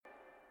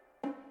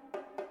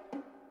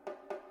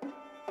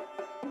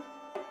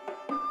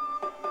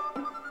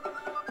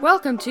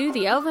Welcome to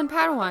the Elven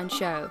Padawan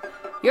Show,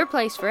 your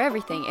place for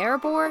everything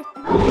Erebor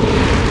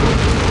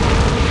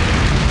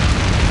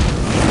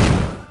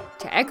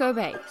to Echo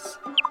Base.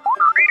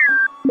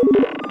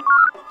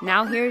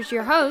 Now here's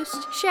your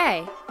host,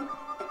 Shay.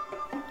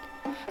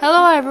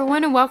 Hello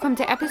everyone and welcome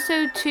to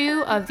episode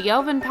 2 of the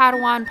Elven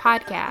Padawan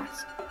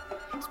podcast.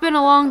 It's been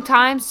a long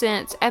time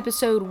since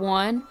episode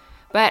 1,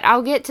 but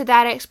I'll get to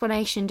that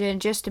explanation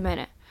in just a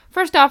minute.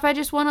 First off, I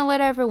just want to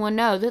let everyone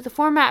know that the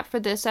format for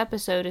this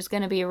episode is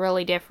going to be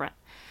really different.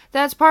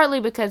 That's partly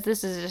because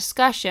this is a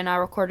discussion I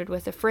recorded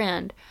with a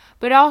friend,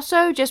 but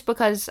also just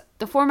because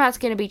the format's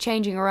going to be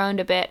changing around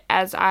a bit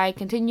as I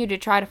continue to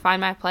try to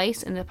find my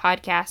place in the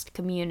podcast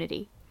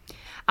community.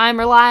 I'm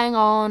relying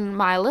on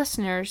my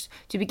listeners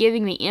to be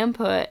giving me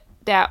input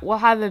that will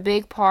have a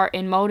big part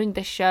in molding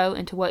the show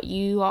into what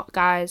you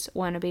guys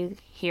want to be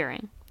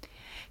hearing.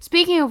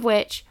 Speaking of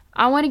which,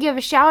 I want to give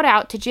a shout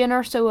out to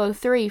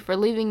Jennerso03 for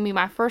leaving me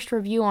my first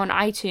review on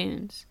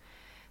iTunes.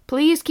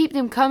 Please keep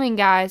them coming,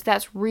 guys.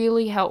 That's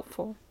really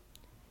helpful.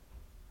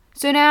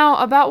 So now,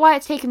 about why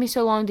it's taken me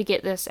so long to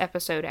get this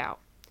episode out.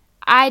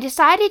 I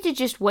decided to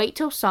just wait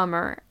till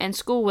summer and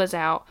school was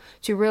out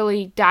to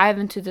really dive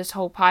into this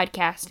whole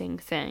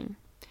podcasting thing.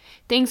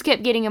 Things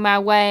kept getting in my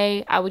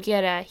way. I would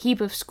get a heap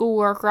of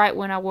schoolwork right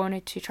when I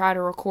wanted to try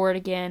to record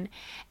again,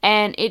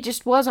 and it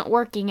just wasn't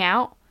working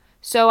out.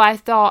 So I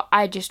thought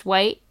I'd just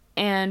wait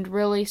and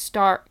really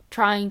start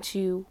trying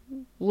to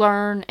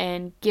learn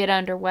and get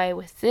underway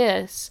with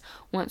this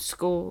once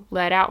school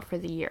let out for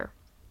the year.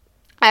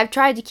 I've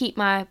tried to keep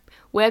my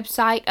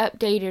website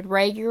updated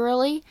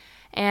regularly,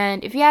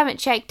 and if you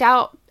haven't checked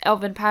out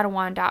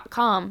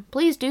elvenpadawan.com,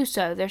 please do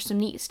so. There's some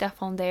neat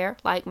stuff on there,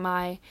 like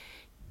my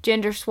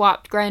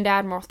gender-swapped Grand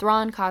Admiral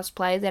Thrawn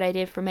cosplay that I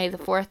did for May the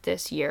 4th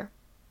this year.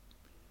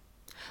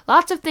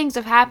 Lots of things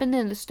have happened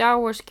in the Star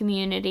Wars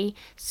community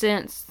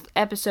since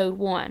episode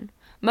 1.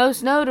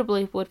 Most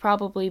notably would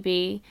probably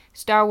be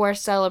Star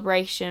Wars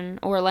Celebration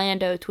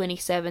Orlando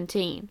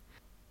 2017.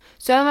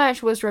 So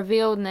much was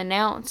revealed and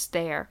announced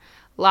there,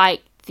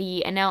 like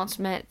the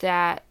announcement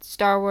that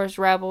Star Wars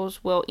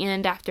Rebels will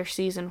end after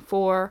Season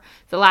 4,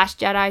 the Last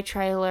Jedi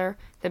trailer,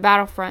 the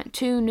Battlefront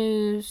 2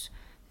 news,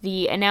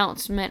 the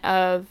announcement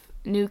of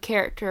new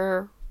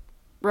character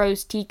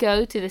Rose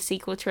Tico to the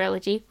sequel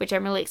trilogy, which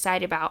I'm really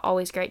excited about.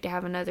 Always great to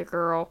have another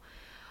girl.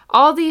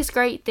 All these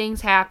great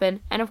things happened,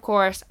 and of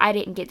course, I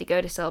didn't get to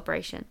go to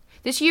Celebration.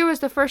 This year was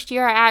the first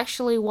year I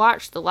actually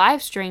watched the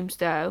live streams,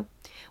 though,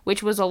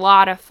 which was a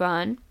lot of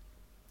fun.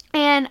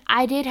 And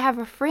I did have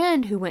a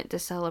friend who went to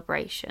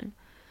Celebration.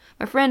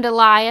 My friend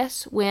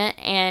Elias went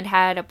and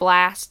had a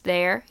blast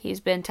there.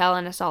 He's been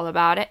telling us all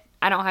about it.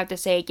 I don't have to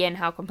say again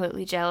how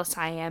completely jealous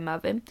I am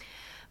of him.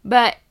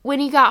 But when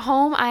he got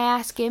home, I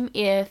asked him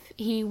if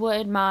he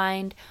would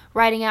mind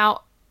writing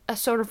out a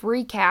sort of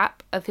recap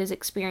of his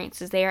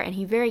experiences there, and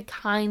he very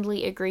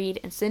kindly agreed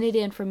and sent it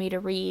in for me to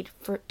read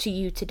to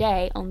you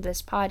today on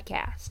this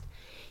podcast.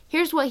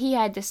 Here's what he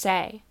had to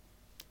say.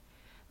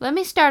 Let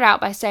me start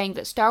out by saying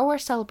that Star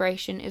Wars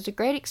Celebration is a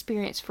great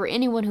experience for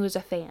anyone who is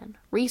a fan,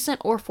 recent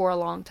or for a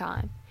long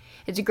time.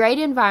 It's a great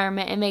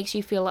environment and makes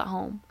you feel at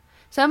home.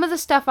 Some of the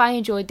stuff I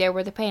enjoyed there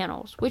were the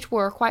panels, which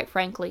were, quite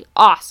frankly,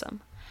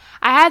 awesome.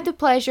 I had the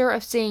pleasure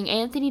of seeing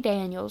Anthony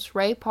Daniels,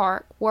 Ray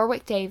Park,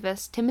 Warwick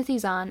Davis, Timothy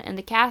Zahn, and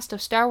the cast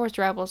of Star Wars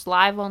Rebels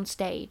live on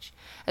stage,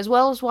 as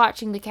well as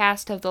watching the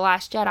cast of The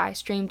Last Jedi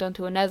streamed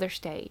onto another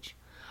stage.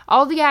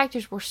 All the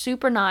actors were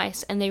super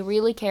nice, and they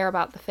really care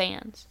about the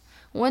fans.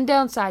 One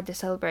downside to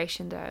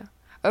Celebration, though.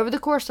 Over the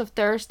course of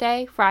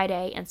Thursday,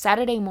 Friday, and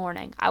Saturday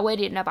morning, I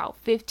waited in about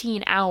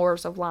 15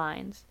 hours of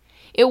lines.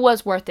 It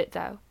was worth it,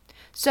 though.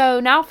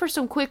 So, now for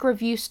some quick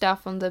review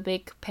stuff on the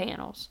big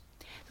panels.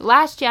 The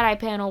Last Jedi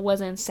panel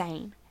was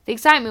insane. The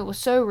excitement was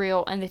so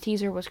real, and the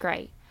teaser was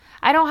great.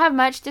 I don't have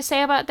much to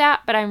say about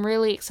that, but I'm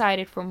really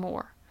excited for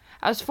more.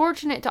 I was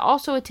fortunate to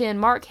also attend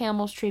Mark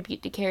Hamill's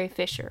tribute to Carrie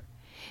Fisher.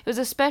 It was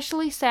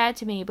especially sad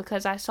to me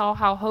because I saw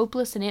how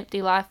hopeless and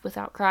empty life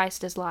without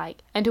Christ is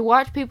like, and to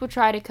watch people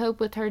try to cope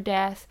with her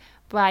death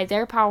by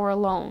their power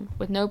alone,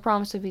 with no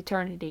promise of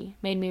eternity,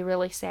 made me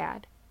really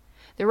sad.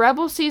 The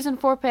Rebels Season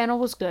 4 panel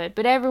was good,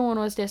 but everyone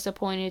was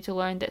disappointed to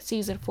learn that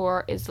Season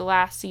 4 is the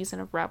last season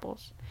of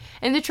Rebels.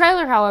 In the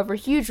trailer, however,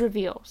 huge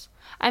reveals.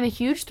 I'm a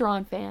huge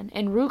Thrawn fan,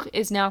 and Rook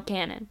is now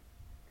canon.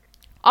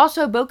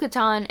 Also,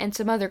 Bo-Katan and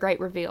some other great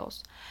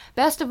reveals.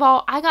 Best of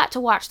all, I got to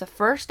watch the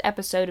first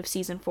episode of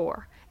Season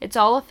 4. It's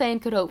all a fan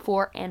could hope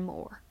for, and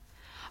more.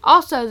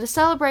 Also, the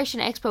Celebration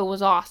Expo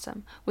was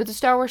awesome, with the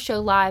Star Wars show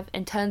live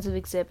and tons of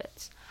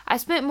exhibits. I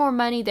spent more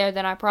money there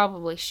than I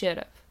probably should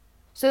have.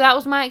 So that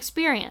was my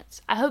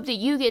experience. I hope that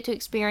you get to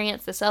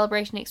experience the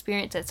Celebration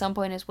experience at some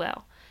point as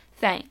well.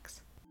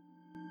 Thanks.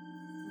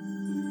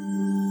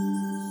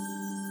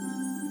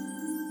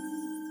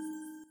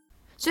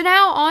 So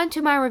now on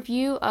to my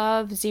review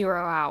of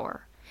 0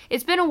 Hour.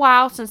 It's been a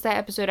while since that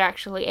episode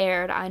actually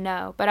aired, I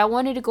know, but I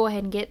wanted to go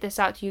ahead and get this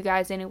out to you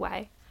guys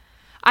anyway.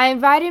 I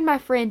invited my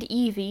friend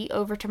Evie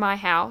over to my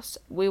house.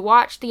 We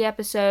watched the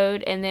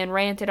episode and then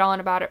ranted on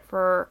about it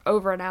for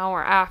over an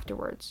hour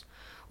afterwards.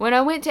 When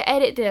I went to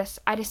edit this,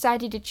 I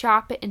decided to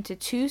chop it into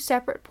 2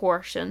 separate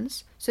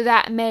portions, so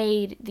that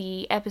made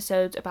the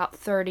episodes about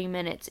 30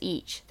 minutes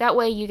each. That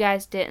way you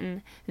guys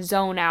didn't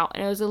zone out,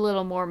 and it was a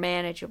little more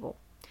manageable.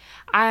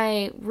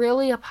 I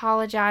really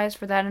apologize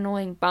for that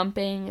annoying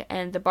bumping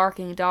and the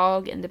barking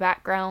dog in the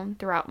background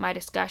throughout my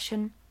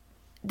discussion.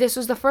 This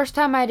was the first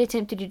time I'd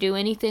attempted to do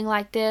anything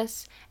like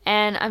this,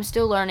 and I'm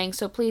still learning,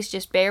 so please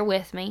just bear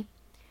with me.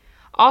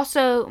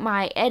 Also,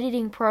 my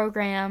editing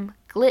program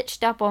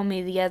glitched up on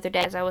me the other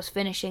day as I was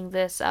finishing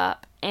this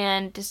up,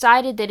 and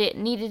decided that it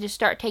needed to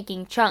start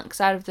taking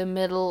chunks out of the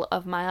middle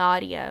of my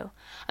audio.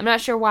 I'm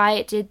not sure why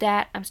it did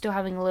that. I'm still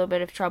having a little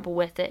bit of trouble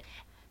with it.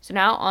 So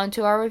now, on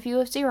to our review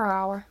of 0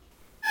 Hour.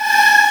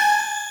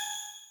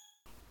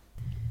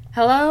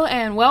 Hello,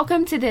 and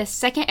welcome to this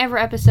second ever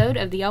episode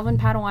of the Elven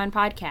Padawan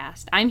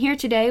podcast. I'm here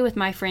today with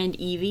my friend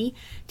Evie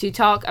to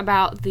talk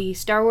about the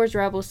Star Wars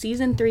Rebels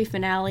Season 3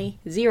 finale,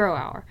 0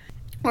 Hour.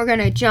 We're going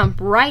to jump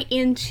right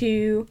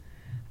into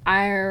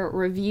our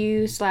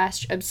review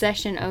 /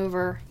 obsession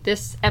over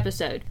this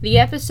episode. The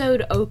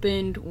episode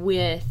opened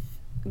with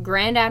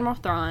Grand Admiral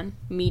Thrawn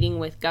meeting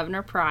with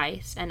Governor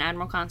Price and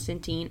Admiral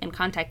Constantine and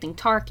contacting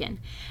Tarkin.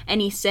 And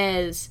he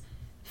says,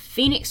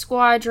 Phoenix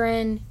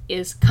Squadron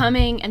is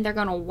coming and they're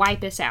going to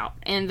wipe us out.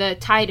 And the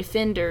TIE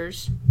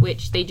Defenders,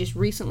 which they just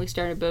recently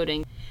started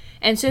building.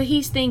 And so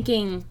he's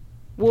thinking,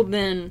 well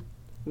then,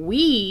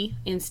 we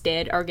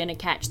instead are going to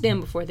catch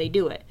them before they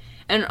do it.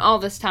 And all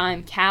this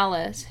time,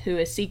 Callus, who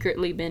has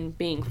secretly been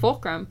being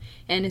Fulcrum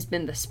and has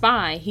been the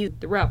spy, he's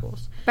the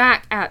rebels.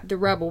 Back at the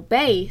rebel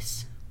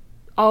base,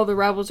 all the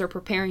rebels are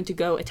preparing to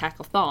go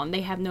attack Thrawn.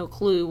 They have no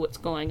clue what's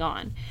going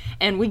on.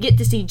 And we get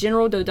to see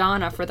General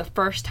Dodonna for the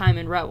first time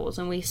in Rebels,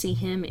 and we see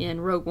him in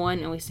Rogue One,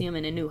 and we see him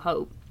in A New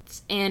Hope.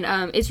 And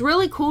it's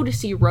really cool to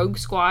see Rogue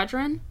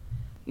Squadron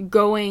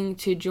going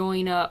to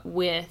join up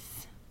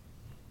with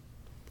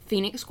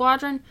Phoenix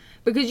Squadron,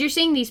 because you're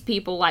seeing these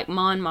people like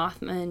Mon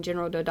Mothma and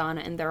General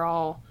Dodonna, and they're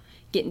all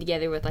getting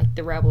together with like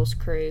the Rebels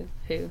crew,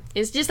 who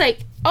is just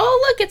like,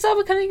 oh look, it's all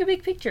becoming a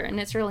big picture, and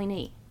it's really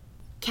neat.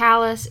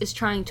 Callus is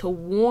trying to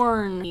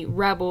warn the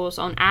rebels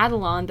on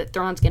Atollon that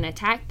Thrawn's going to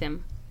attack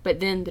them, but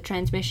then the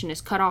transmission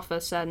is cut off of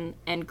a sudden,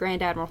 and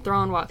Grand Admiral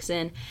Thrawn walks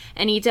in,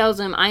 and he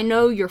tells him, I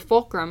know you're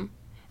Fulcrum,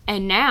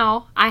 and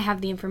now I have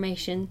the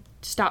information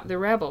to stop the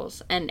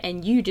rebels,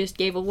 and you just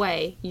gave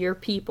away your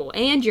people,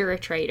 and you're a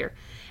traitor.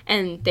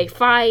 And they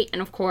fight,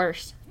 and of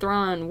course,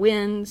 Thrawn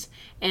wins,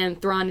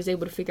 and Thrawn is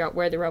able to figure out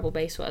where the rebel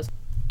base was.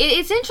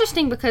 It's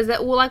interesting because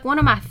that, well, like one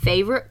of my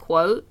favorite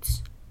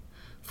quotes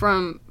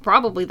from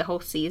probably the whole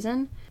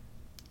season,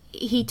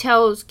 he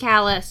tells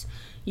Callus,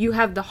 you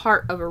have the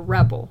heart of a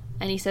rebel.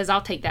 And he says,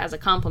 I'll take that as a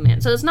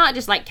compliment. So it's not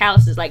just like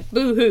Callus is like,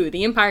 boo-hoo,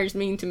 the Empire's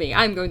mean to me,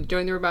 I'm going to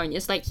join the rebellion.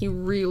 It's like he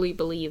really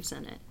believes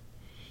in it.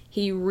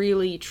 He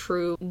really,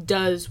 true,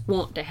 does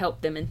want to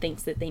help them and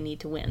thinks that they need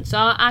to win. So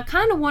I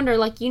kind of wonder,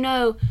 like, you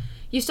know,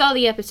 you saw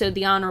the episode,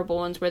 The Honorable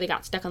Ones, where they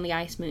got stuck on the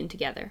ice moon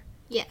together.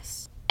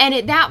 Yes. And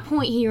at that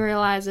point he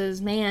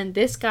realizes, man,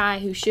 this guy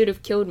who should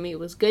have killed me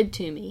was good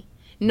to me.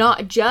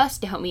 Not just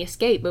to help me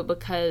escape, but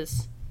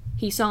because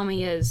he saw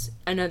me as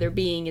another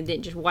being and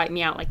didn't just wipe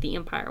me out like the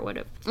Empire would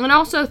have. And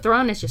also,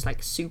 Thrawn is just,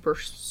 like, super,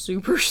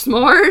 super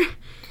smart.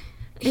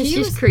 It's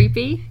just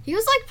creepy. He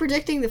was, like,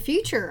 predicting the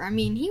future. I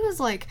mean, he was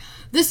like,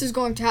 this is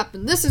going to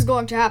happen, this is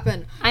going to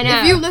happen. I know.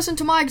 If you listen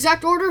to my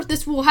exact order,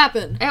 this will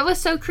happen. It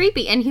was so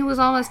creepy, and he was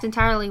almost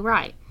entirely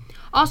right.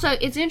 Also,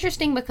 it's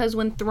interesting because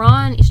when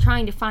Thrawn is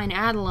trying to find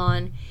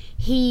Atollon,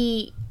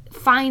 he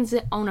finds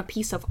it on a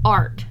piece of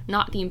art,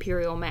 not the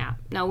Imperial map.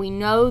 Now, we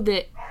know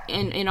that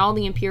in all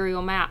the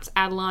Imperial maps,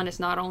 Atollon is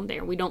not on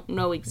there. We don't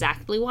know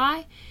exactly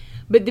why.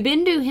 But the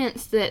Bendu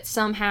hints that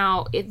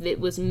somehow, if it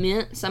was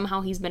meant,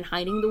 somehow he's been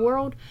hiding the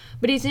world.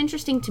 But it's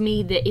interesting to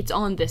me that it's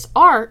on this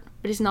art,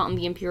 but it's not on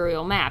the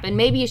Imperial map. And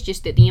maybe it's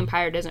just that the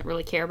Empire doesn't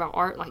really care about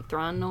art like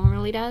Thrawn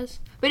normally does.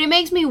 But it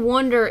makes me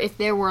wonder if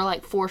there were,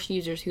 like, Force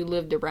users who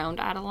lived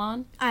around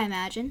Atollon. I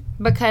imagine.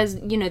 Because,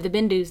 you know, the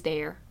Bendu's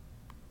there.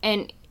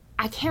 And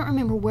I can't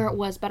remember where it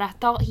was, but I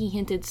thought he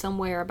hinted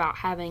somewhere about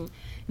having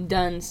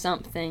done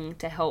something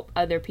to help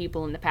other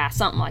people in the past.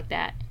 Something like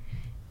that.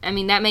 I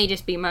mean, that may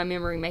just be my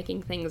memory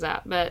making things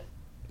up, but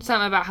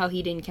something about how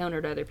he'd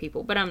encountered other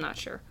people, but I'm not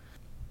sure.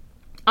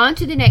 On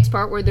to the next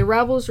part, where the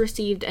rebels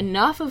received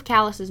enough of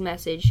Callus's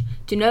message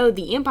to know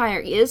the Empire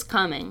is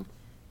coming.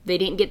 They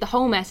didn't get the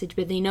whole message,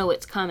 but they know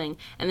it's coming.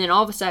 And then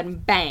all of a sudden,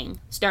 bang,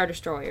 Star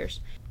Destroyers.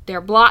 They're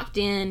blocked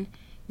in.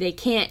 They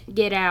can't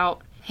get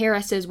out.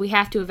 Hera says, we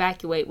have to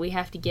evacuate. We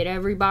have to get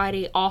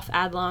everybody off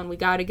Atollon. We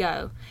gotta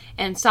go.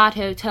 And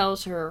Sato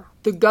tells her,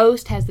 the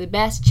Ghost has the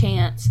best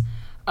chance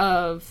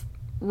of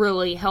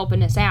really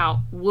helping us out.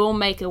 We'll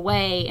make a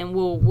way and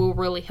we'll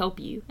really help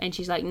you. And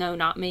she's like, no,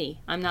 not me.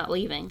 I'm not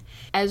leaving.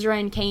 Ezra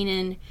and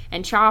Kanan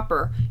and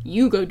Chopper,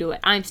 you go do it.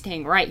 I'm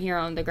staying right here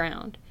on the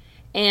ground.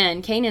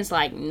 And Kanan's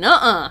like,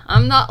 nuh-uh,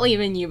 I'm not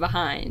leaving you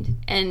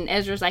behind. And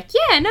Ezra's like,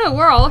 yeah, no,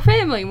 we're all a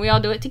family and we all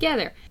do it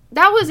together.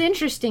 that was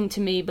interesting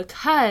to me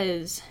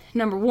because,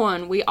 number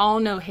one, we all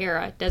know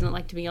Hera doesn't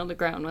like to be on the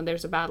ground when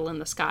there's a battle in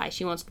the sky.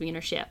 She wants to be in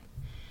her ship.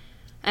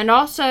 And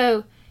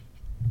also,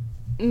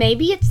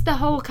 maybe it's the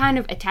whole kind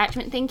of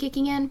attachment thing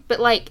kicking in, but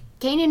like,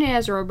 Kanan and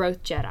Ezra are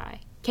both Jedi.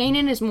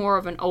 Kanan is more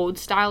of an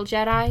old-style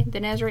Jedi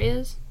than Ezra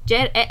is.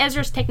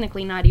 Ezra's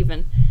technically not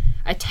even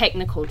a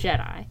technical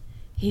Jedi.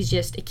 He's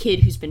just a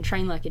kid who's been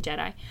trained like a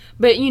Jedi.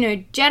 But, you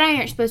know, Jedi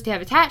aren't supposed to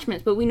have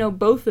attachments, but we know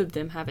both of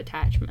them have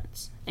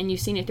attachments. And you've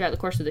seen it throughout the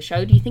course of the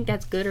show. Do you think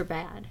that's good or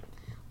bad?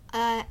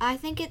 I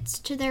think it's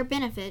to their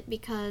benefit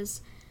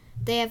because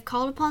they have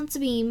called upon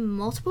Sabine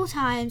multiple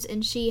times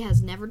and she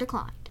has never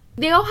declined.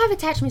 They all have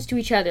attachments to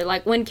each other,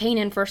 like when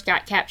Kanan first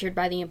got captured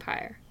by the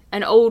Empire.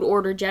 An old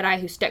order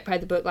Jedi who stuck by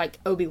the book, like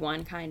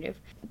Obi-Wan, kind of.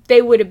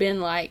 They would have been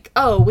like,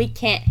 oh, we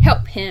can't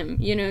help him.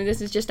 You know, this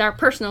is just our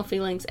personal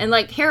feelings. And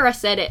like Hera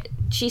said it,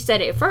 she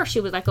said it at first. She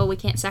was like, oh, we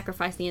can't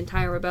sacrifice the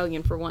entire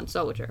rebellion for one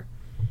soldier.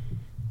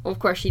 Well, of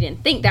course, she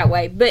didn't think that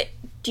way. But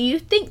do you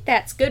think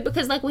that's good?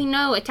 Because, like, we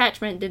know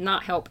attachment did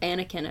not help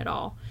Anakin at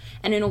all.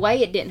 And in a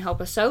way, it didn't help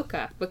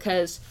Ahsoka.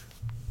 Because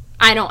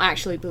I don't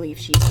actually believe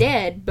she's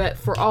dead. But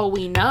for all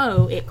we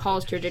know, it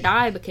caused her to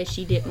die because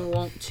she didn't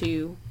want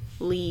to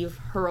leave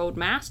her old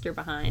master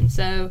behind.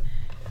 So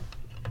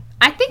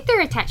I think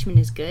their attachment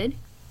is good,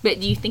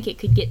 but do you think it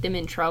could get them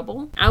in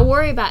trouble? I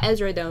worry about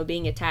Ezra, though,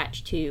 being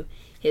attached to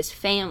his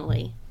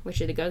family,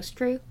 which are the Ghost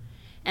Crew,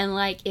 and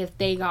like if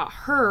they got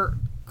hurt,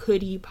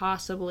 could he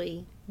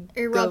possibly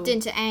erupt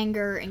into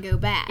anger and go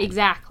bad?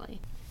 Exactly.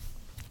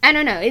 I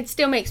don't know, it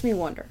still makes me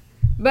wonder,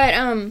 but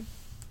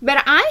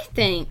I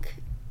think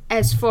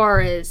as far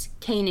as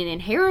Kanan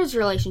and Hera's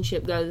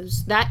relationship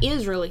goes, that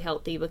is really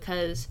healthy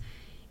because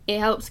it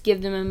helps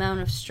give them an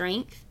amount of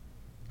strength.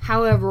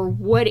 However,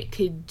 what it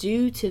could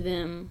do to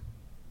them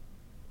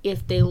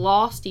if they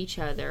lost each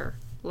other,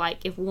 like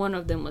if one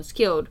of them was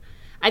killed,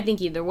 I think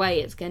either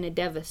way it's going to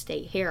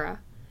devastate Hera.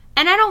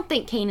 And I don't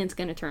think Kanan's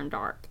going to turn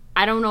dark.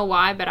 I don't know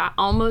why, but I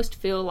almost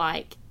feel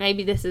like,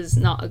 maybe this is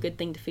not a good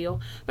thing to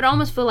feel, but I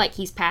almost feel like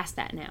he's past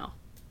that now.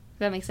 Does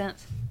that make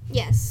sense?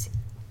 Yes.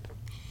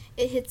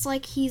 It's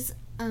like he's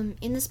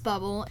in this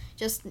bubble,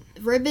 just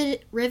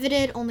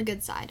riveted on the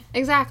good side.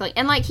 Exactly.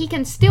 And like he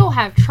can still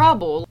have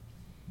trouble.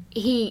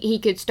 He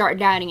could start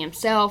doubting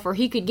himself, or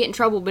he could get in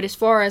trouble, but as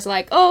far as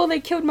like, oh, they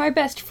killed my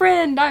best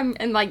friend,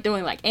 and like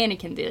doing like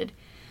Anakin did,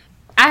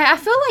 I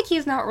feel like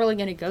he's not really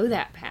going to go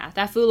that path.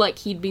 I feel like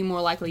he'd be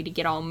more likely to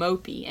get all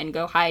mopey and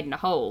go hide in a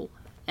hole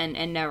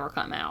and never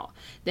come out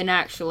than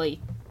actually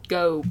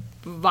go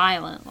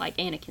violent like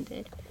Anakin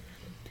did.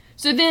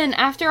 So then,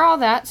 after all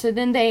that,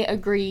 then they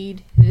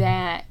agreed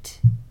that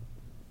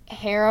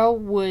Hera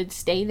would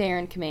stay there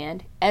in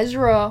command.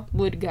 Ezra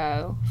would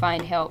go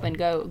find help and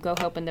go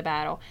help in the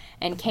battle.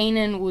 And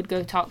Kanan would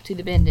go talk to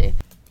the Bendu.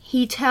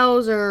 He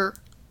tells her,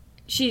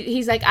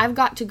 he's like, I've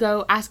got to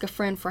go ask a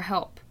friend for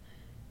help.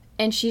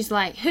 And she's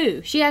like,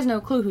 who? She has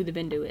no clue who the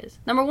Bendu is.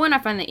 Number one, I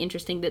find that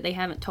interesting that they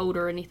haven't told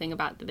her anything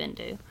about the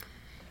Bendu.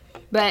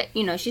 But,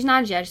 you know, she's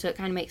not a Jedi, so it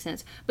kind of makes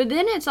sense. But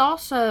then it's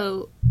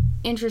also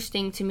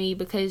interesting to me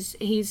because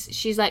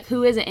she's like,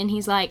 who is it? And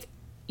he's like,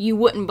 you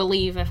wouldn't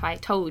believe if I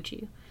told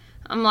you.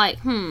 I'm like,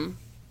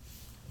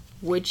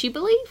 would she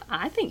believe?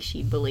 I think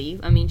she'd believe.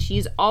 I mean,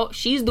 she's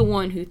the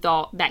one who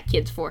thought that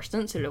kid's force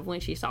sensitive when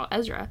she saw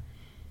Ezra.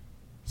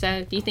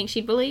 So, do you think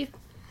she'd believe?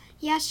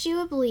 Yes, she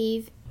would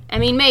believe. I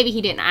mean, maybe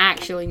he didn't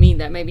actually mean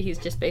that. Maybe he's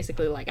just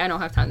basically like, I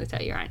don't have time to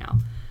tell you right now.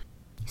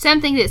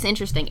 Something that's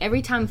interesting,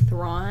 every time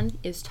Thrawn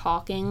is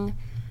talking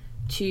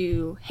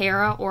to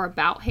Hera or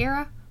about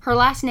Hera, her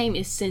last name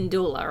is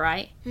Syndulla,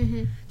 right?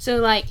 Mm-hmm. So,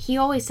 like, he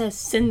always says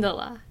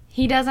Syndulla.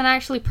 He doesn't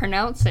actually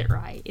pronounce it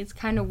right. It's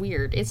kind of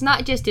weird. It's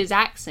not just his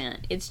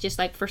accent. It's just,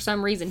 like, for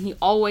some reason, he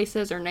always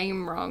says her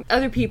name wrong.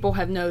 Other people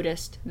have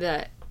noticed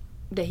that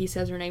he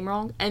says her name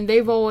wrong, and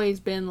they've always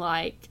been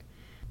like,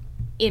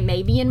 it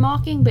may be in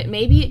mocking, but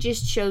maybe it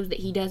just shows that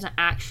he doesn't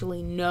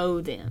actually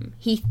know them.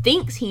 He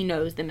thinks he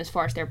knows them as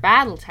far as their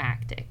battle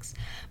tactics,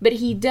 but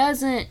he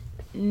doesn't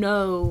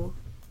know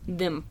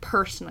them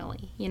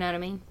personally. You know what I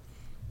mean?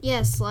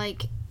 Yes,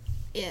 like,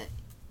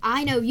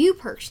 I know you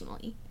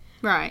personally.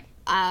 Right.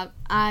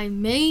 I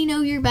may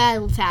know your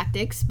battle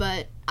tactics,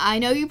 but I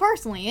know you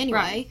personally anyway.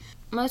 Right.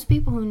 Most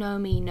people who know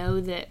me know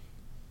that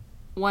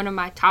one of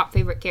my top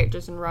favorite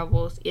characters in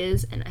Rebels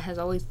is and has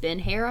always been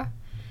Hera.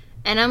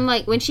 And I'm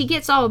like, when she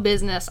gets all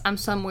business, I'm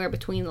somewhere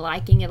between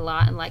liking it a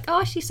lot and like,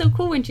 oh, she's so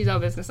cool when she's all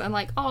business. I'm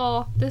like,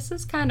 oh, this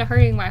is kind of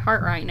hurting my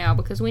heart right now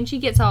because when she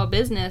gets all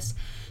business,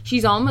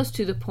 she's almost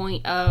to the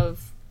point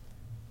of,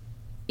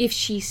 if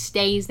she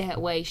stays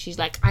that way, she's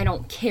like, I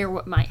don't care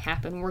what might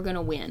happen, we're going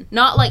to win.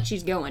 Not like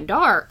she's going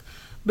dark,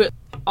 but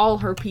all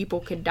her people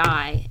could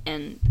die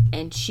and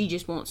she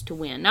just wants to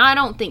win. Now, I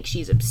don't think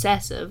she's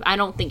obsessive. I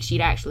don't think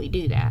she'd actually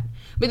do that.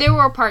 But there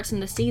were parts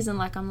in the season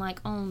like, I'm like,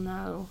 oh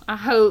no. I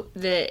hope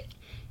that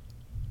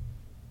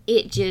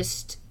it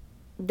just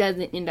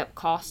doesn't end up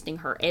costing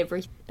her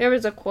everything. There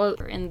was a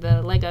quote in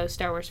the Lego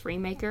Star Wars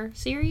Freemaker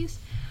series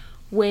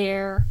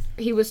where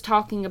he was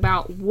talking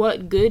about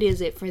what good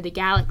is it for the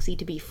galaxy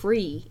to be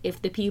free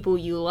if the people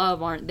you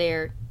love aren't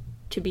there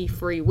to be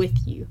free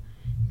with you,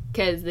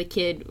 because the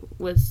kid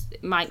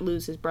might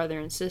lose his brother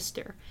and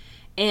sister.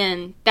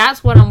 And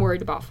that's what I'm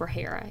worried about for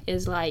Hera,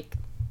 is like,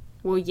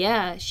 well,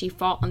 yeah, she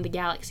fought and the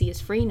galaxy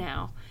is free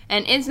now.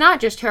 And it's not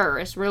just her,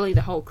 it's really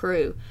the whole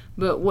crew.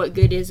 But what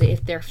good is it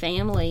if their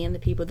family and the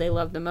people they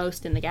love the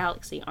most in the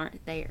galaxy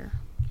aren't there?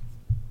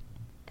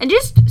 And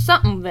just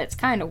something that's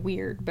kind of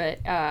weird, but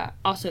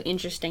also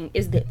interesting,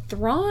 is that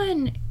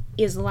Thrawn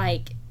is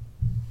like,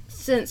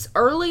 since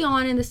early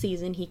on in the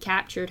season, he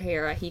captured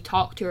Hera, he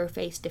talked to her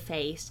face to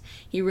face,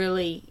 he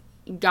really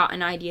got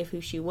an idea of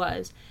who she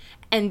was.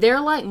 And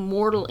they're like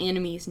mortal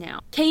enemies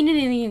now.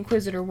 Kanan and the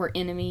Inquisitor were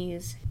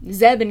enemies.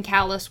 Zeb and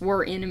Callus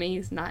were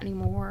enemies, not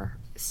anymore.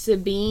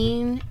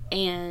 Sabine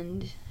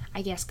and,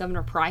 I guess,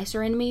 Governor Pryce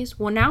are enemies.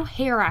 Well, now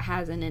Hera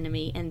has an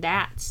enemy, and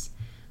that's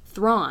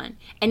Thrawn.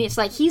 And it's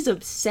like he's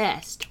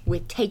obsessed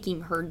with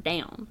taking her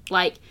down.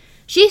 Like,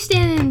 she's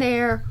standing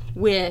there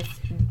with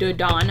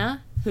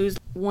Dodonna, who's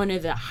one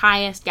of the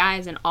highest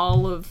guys in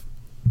all of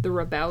the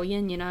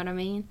rebellion, you know what I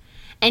mean?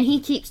 And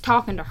he keeps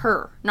talking to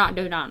her, not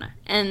Dodonna.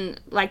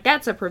 And, like,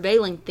 that's a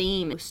prevailing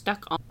theme.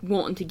 Stuck on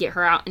wanting to get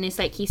her out. And it's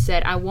like he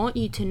said, I want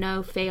you to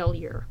know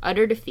failure,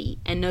 utter defeat,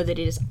 and know that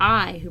it is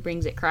I who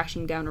brings it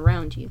crashing down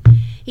around you.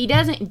 He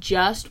doesn't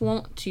just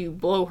want to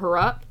blow her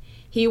up.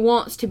 He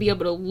wants to be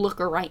able to look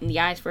her right in the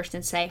eyes first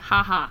and say,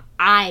 haha,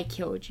 I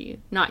killed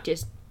you. Not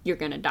just, you're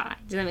gonna die.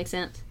 Does that make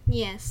sense?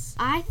 Yes.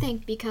 I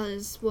think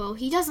because, well,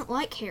 he doesn't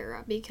like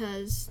Hera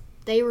because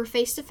they were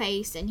face to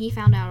face and he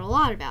found out a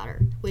lot about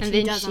her, which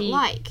he doesn't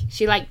like.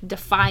 She, like,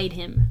 defied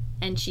him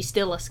and she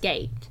still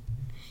escaped.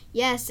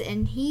 Yes,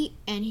 and he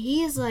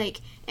is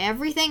like,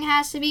 everything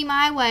has to be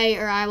my way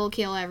or I will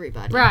kill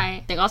everybody.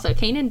 Right. I think also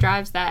Kanan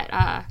drives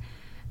that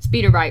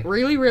speeder bike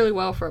really, really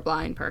well for a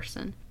blind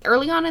person.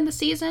 Early on in the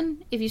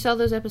season, if you saw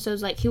those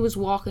episodes, like, he was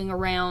walking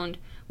around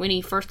when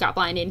he first got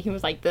blinded, and he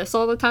was like this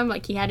all the time.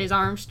 Like, he had his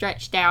arms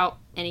stretched out,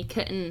 and he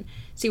couldn't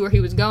see where he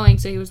was going,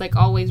 so he was, like,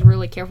 always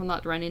really careful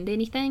not to run into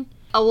anything.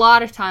 A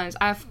lot of times,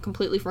 I've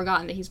completely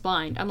forgotten that he's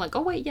blind. I'm like,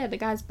 oh, wait, yeah, the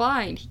guy's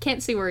blind. He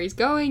can't see where he's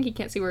going. He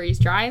can't see where he's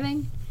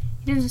driving.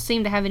 He doesn't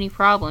seem to have any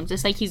problems.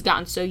 It's like he's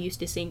gotten so used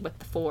to seeing with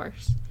the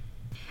Force.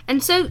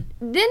 And so,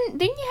 then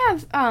you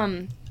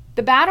have,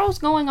 the battle's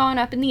going on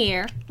up in the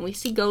air. We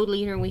see Gold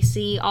Leader, and we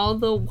see all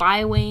the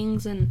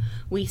Y-Wings, and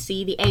we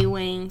see the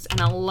A-Wings, and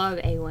I love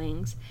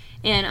A-Wings.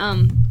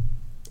 And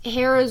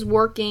Hera's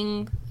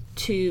working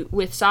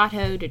with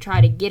Sato to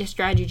try to get a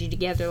strategy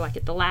together, like,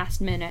 at the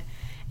last minute,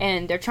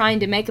 and they're trying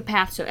to make a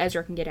path so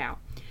Ezra can get out.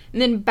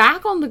 And then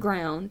back on the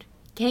ground,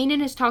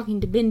 Kanan is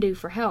talking to Bendu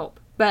for help,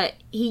 but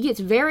he gets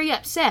very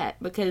upset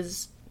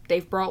because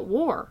they've brought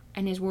war,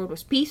 and his world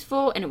was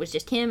peaceful, and it was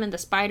just him and the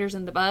spiders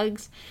and the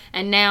bugs,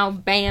 and now,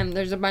 bam,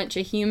 there's a bunch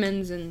of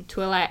humans and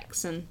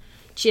Twi'leks and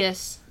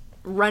Chiss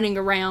running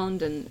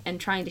around and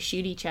trying to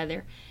shoot each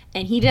other,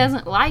 and he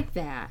doesn't like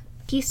that.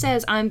 He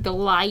says, I'm the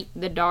light,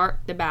 the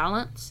dark, the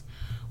balance.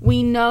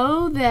 We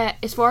know that,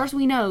 as far as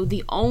we know,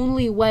 the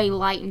only way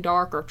light and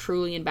dark are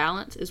truly in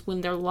balance is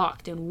when they're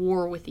locked in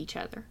war with each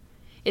other.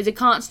 It's a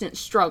constant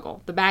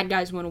struggle. The bad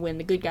guys want to win,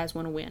 the good guys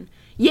want to win.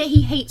 Yet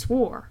he hates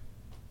war.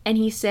 And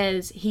he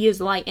says he is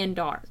light and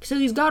dark. So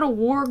he's got a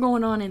war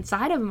going on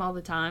inside of him all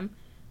the time,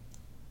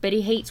 but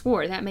he hates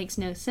war. That makes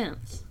no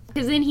sense.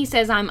 Because then he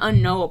says, I'm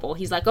unknowable.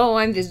 He's like, oh,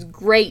 I'm this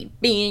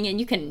great being, and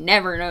you can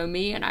never know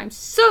me, and I'm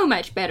so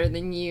much better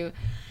than you.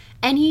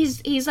 And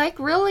he's like,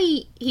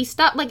 really, he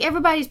stopped, like,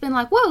 everybody's been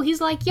like, whoa,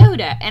 he's like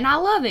Yoda, and I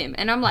love him.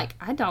 And I'm like,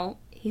 I don't.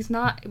 He's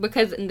not.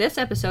 Because in this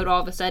episode,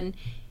 all of a sudden,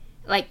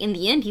 like, in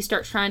the end, he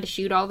starts trying to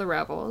shoot all the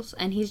rebels,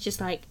 and he's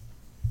just like,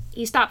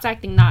 he stops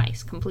acting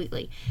nice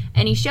completely.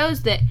 And he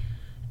shows that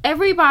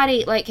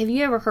everybody, like, have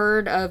you ever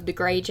heard of the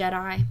Grey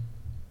Jedi?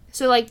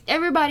 So, like,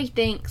 everybody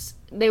thinks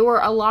they were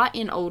a lot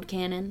in old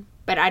canon,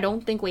 but I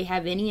don't think we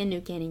have any in new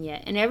canon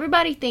yet. And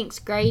everybody thinks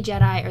Grey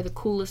Jedi are the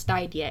coolest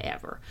idea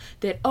ever.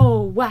 That,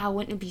 oh, wow,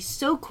 wouldn't it be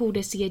so cool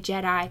to see a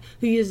Jedi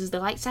who uses the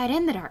light side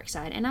and the dark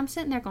side? And I'm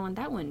sitting there going,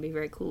 that wouldn't be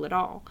very cool at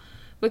all.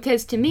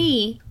 Because to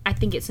me, I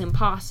think it's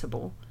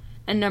impossible.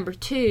 And number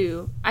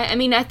two,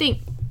 I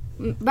think,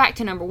 back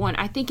to number one,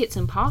 I think it's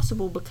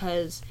impossible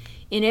because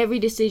in every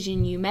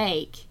decision you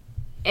make,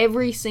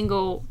 every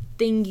single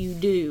thing you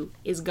do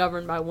is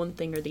governed by one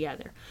thing or the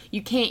other.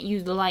 You can't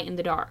use the light and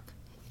the dark.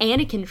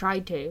 Anakin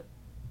tried to.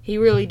 He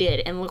really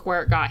did, and look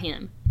where it got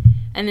him.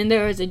 And then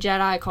there was a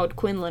Jedi called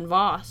Quinlan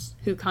Voss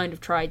who kind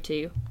of tried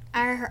to.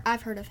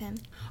 I've heard of him.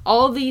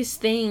 All these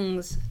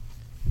things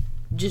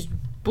just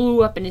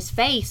blew up in his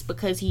face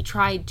because he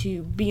tried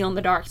to be on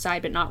the dark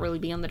side but not really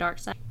be on the dark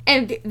side.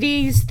 And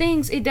these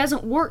things, it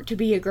doesn't work to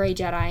be a Grey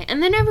Jedi.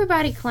 And then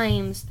everybody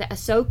claims that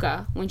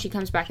Ahsoka, when she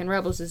comes back in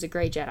Rebels, is a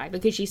Grey Jedi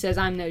because she says,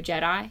 I'm no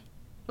Jedi.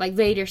 Like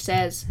Vader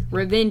says,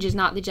 revenge is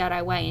not the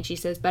Jedi way, and she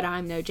says, but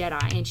I'm no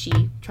Jedi, and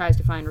she tries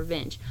to find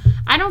revenge.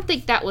 I don't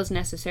think that was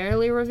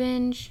necessarily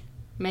revenge,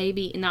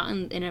 maybe not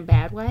in a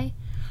bad way,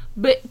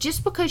 but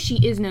just because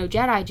she is no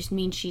Jedi just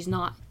means she's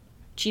not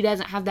She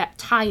doesn't have that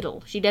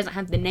title. She doesn't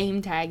have the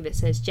name tag that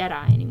says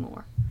Jedi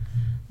anymore.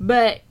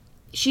 But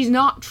she's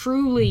not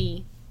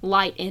truly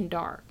light and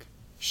dark.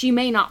 She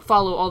may not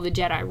follow all the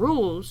Jedi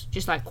rules,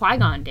 just like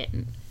Qui-Gon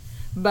didn't.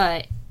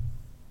 But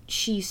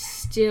she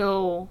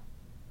still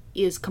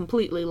is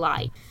completely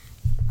light.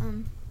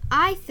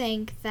 I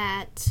think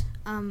that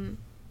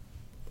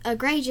a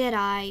gray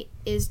Jedi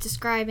is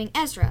describing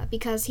Ezra,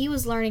 because he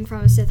was learning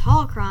from a Sith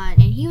holocron,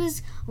 and he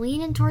was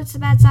leaning towards the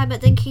bad side,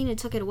 but then Kanan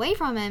took it away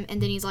from him,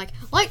 and then he's like,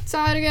 light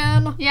side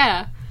again.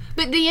 Yeah.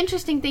 But the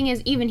interesting thing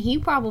is, even he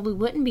probably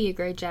wouldn't be a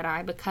gray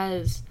Jedi,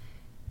 because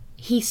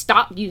he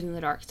stopped using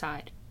the dark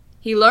side.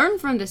 He learned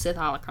from the Sith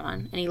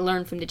holocron, and he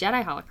learned from the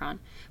Jedi holocron,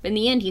 but in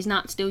the end, he's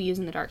not still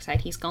using the dark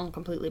side. He's gone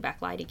completely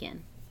back light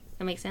again.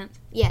 That makes sense?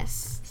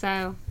 Yes.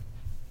 So,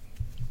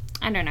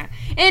 I don't know.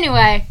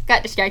 Anyway,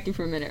 got distracted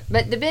for a minute.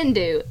 But the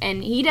Bendu,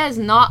 and he does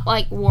not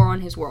like war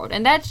on his world.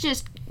 And that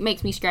just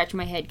makes me scratch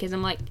my head, because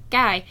I'm like,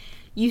 guy,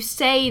 you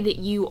say that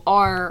you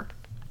are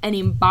an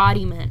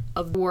embodiment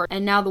of war,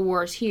 and now the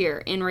war is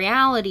here. In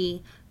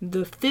reality,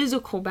 the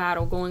physical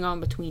battle going on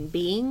between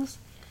beings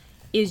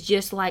is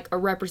just like a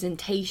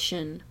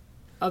representation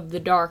of the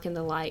dark and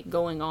the light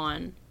going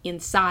on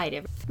inside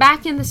of it.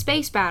 Back in the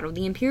space battle,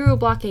 the Imperial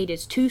blockade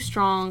is too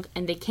strong,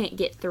 and they can't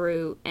get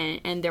through,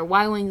 and their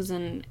Y-Wings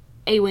and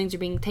A-Wings are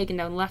being taken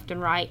down left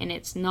and right, and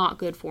it's not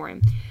good for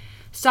him.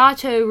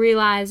 Sato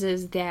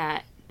realizes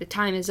that the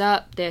time is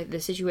up, the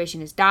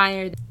situation is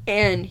dire,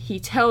 and he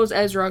tells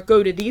Ezra,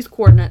 go to these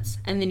coordinates,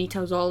 and then he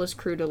tells all his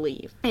crew to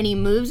leave. And he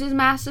moves his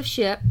massive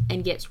ship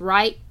and gets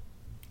right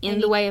in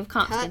the way of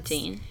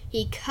Constantine.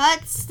 He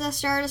cuts the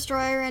Star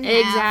Destroyer in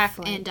half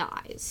and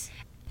dies.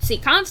 See,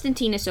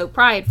 Constantine is so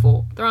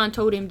prideful. Thrawn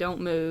told him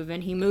don't move,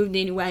 and he moved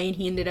anyway, and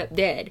he ended up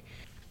dead.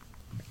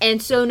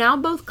 And so now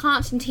both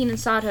Constantine and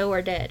Sato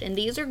are dead. And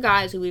these are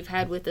guys who we've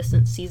had with us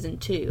since season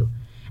 2.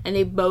 And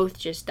they both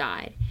just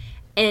died.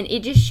 And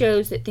it just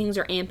shows that things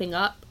are amping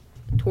up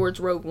towards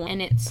Rogue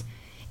One. And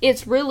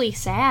it's really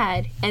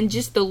sad. And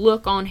just the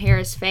look on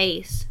Hera's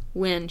face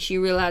when she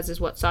realizes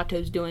what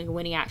Sato's doing and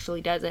when he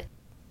actually does it.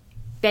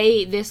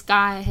 This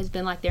guy has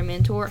been like their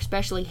mentor,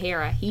 especially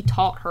Hera. He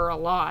taught her a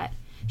lot.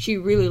 She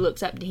really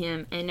looks up to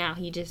him. And now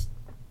he just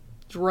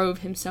drove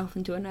himself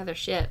into another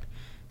ship.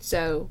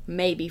 So,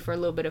 maybe for a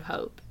little bit of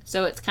hope.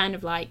 So, it's kind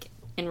of like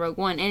in Rogue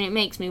One. And it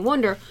makes me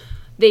wonder,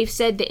 they've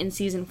said that in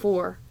Season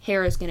 4,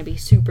 Hera's going to be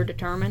super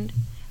determined.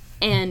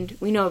 And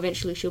we know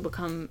eventually she'll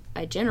become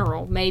a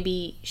general.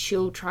 Maybe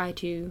she'll try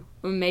to,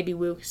 or maybe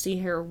we'll see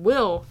her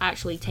will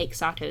actually take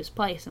Sato's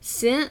place.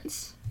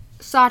 Since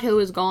Sato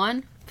is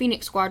gone,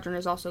 Phoenix Squadron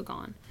is also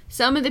gone.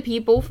 Some of the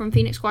people from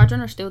Phoenix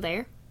Squadron are still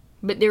there.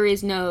 But there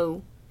is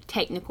no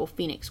technical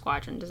Phoenix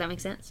Squadron. Does that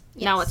make sense?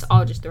 Yes. Now it's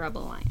all just the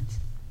Rebel Alliance.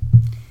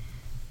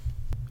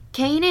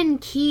 Kanan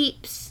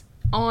keeps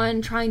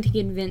on trying to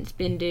convince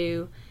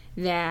Bendu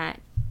that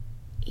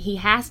he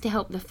has to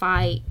help the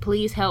fight.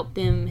 Please help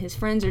them. His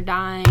friends are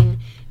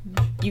dying.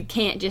 You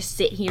can't just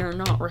sit here and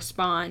not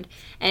respond.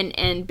 And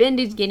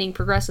Bendu's getting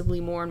progressively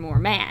more and more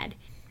mad.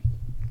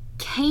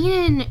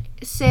 Kanan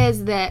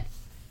says that,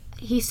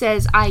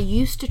 I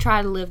used to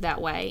try to live that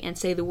way and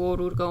say the world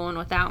would go on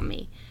without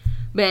me.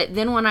 But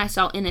then when I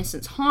saw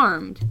innocents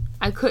harmed,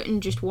 I couldn't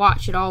just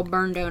watch it all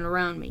burn down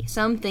around me.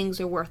 Some things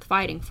are worth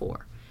fighting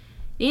for.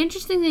 The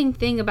interesting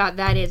thing about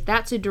that is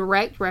that's a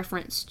direct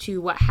reference to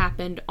what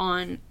happened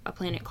on a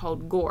planet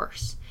called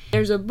Gorse.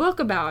 There's a book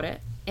about it.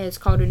 It's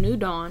called A New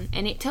Dawn,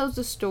 and it tells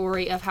the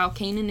story of how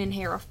Kanan and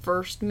Hera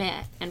first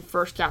met and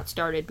first got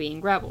started being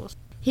rebels.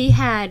 He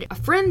had a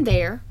friend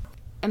there,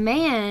 a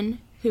man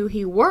who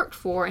he worked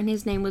for, and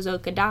his name was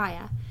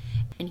Okadiah,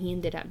 and he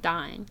ended up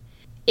dying.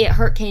 It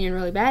hurt Kanan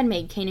really bad,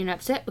 made Kanan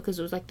upset because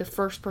it was like the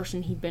first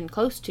person he'd been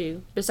close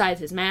to, besides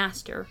his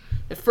master.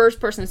 The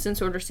first person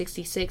since Order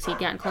 66 he'd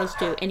gotten close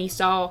to, and he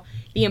saw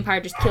the Empire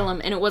just kill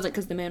him, and it wasn't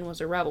because the man was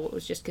a rebel, it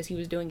was just because he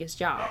was doing his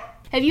job.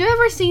 Have you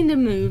ever seen the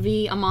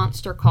movie A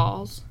Monster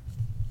Calls?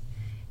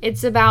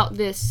 It's about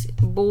this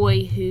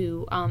boy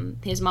who,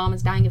 his mom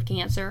is dying of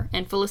cancer,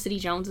 and Felicity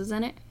Jones is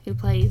in it, who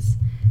plays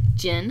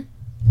Jen,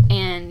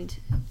 and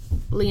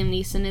Liam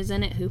Neeson is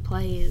in it, who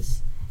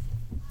plays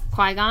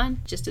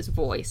Qui-Gon. Just his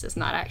voice. It's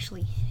not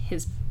actually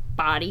his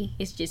body.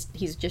 He's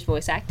just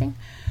voice acting.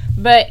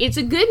 But it's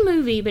a good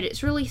movie, but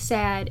it's really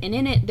sad. And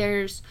in it,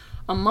 there's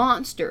a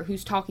monster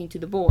who's talking to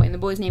the boy. And the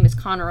boy's name is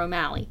Connor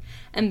O'Malley.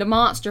 And the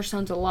monster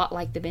sounds a lot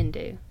like the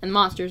Bendu. And the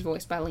monster is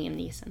voiced by Liam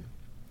Neeson.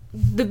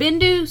 The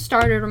Bendu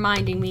started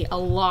reminding me a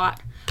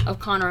lot of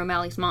Connor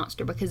O'Malley's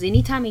monster. Because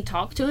anytime he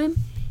talked to him,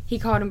 he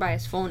called him by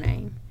his full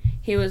name.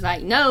 He was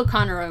like, no,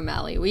 Connor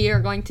O'Malley, we are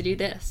going to do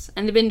this.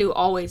 And the Bendu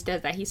always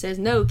does that. He says,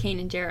 no,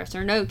 Kanan Jarrus,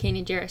 or no,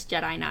 Kanan Jarrus,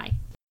 Jedi Knight.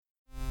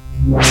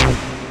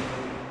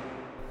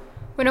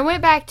 When I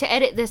went back to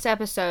edit this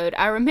episode,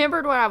 I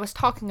remembered what I was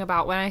talking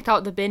about when I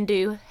thought the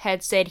Bendu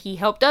had said he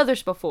helped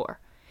others before.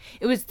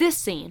 It was this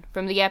scene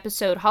from the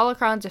episode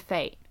Holocrons of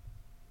Fate.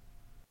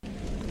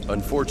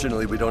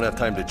 Unfortunately, we don't have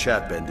time to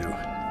chat,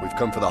 Bendu. We've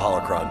come for the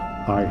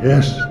holocron. Ah,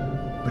 yes.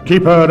 The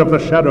Keeper of the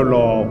Shadow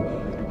Law.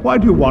 Why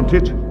do you want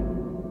it?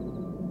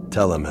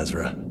 Tell him,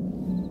 Ezra.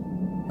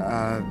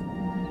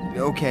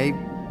 Okay.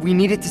 We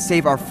need it to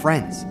save our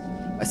friends.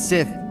 A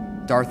Sith,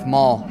 Darth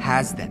Maul,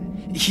 has them.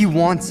 He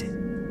wants it.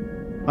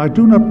 I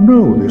do not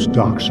know this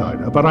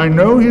Darksider, but I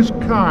know his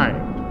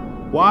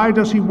kind. Why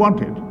does he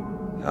want it?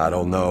 I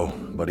don't know,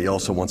 but he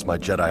also wants my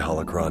Jedi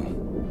holocron.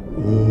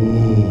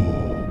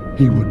 Oh,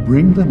 he would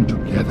bring them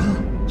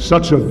together?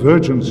 Such a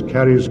divergence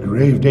carries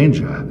grave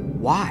danger.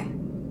 Why?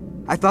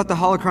 I thought the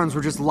holocrons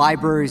were just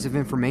libraries of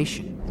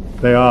information.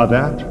 They are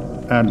that,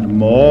 and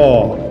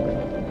more.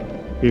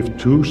 If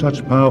two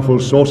such powerful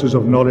sources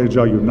of knowledge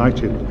are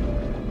united,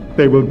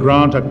 they will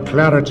grant a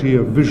clarity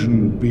of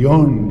vision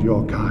beyond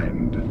your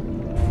kind.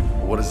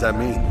 What does that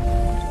mean?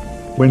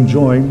 When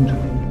joined,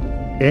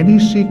 any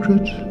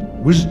secret,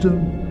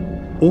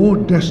 wisdom, or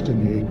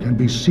destiny can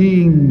be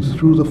seen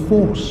through the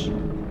Force.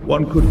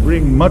 One could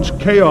bring much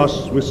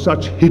chaos with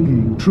such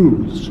hidden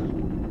truths.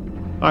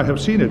 I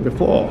have seen it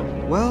before.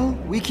 Well,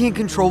 we can't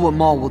control what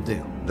Maul will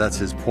do. That's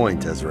his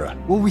point, Ezra.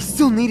 Well, we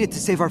still need it to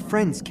save our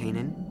friends,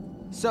 Kanan.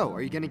 So,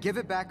 are you gonna give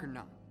it back or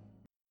not?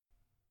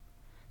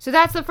 So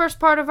that's the first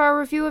part of our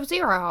review of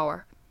 0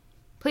 Hour.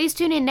 Please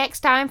tune in next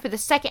time for the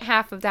second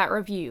half of that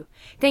review.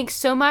 Thanks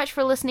so much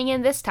for listening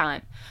in this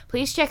time.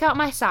 Please check out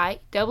my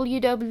site,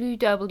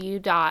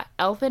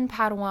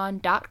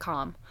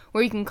 www.elvenpadawan.com,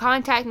 where you can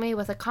contact me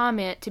with a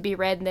comment to be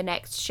read in the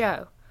next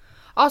show.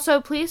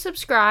 Also, please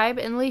subscribe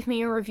and leave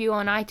me a review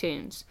on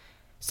iTunes.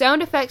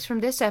 Sound effects from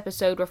this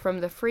episode were from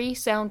the Free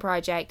Sound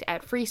Project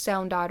at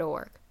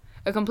freesound.org.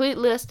 A complete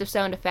list of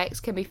sound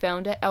effects can be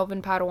found at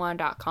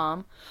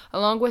elvenpadawan.com,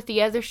 along with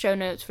the other show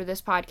notes for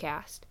this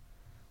podcast.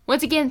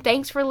 Once again,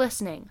 thanks for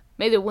listening.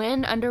 May the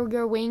wind under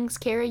your wings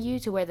carry you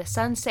to where the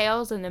sun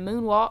sails and the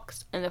moon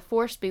walks, and the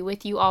Force be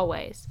with you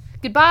always.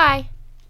 Goodbye!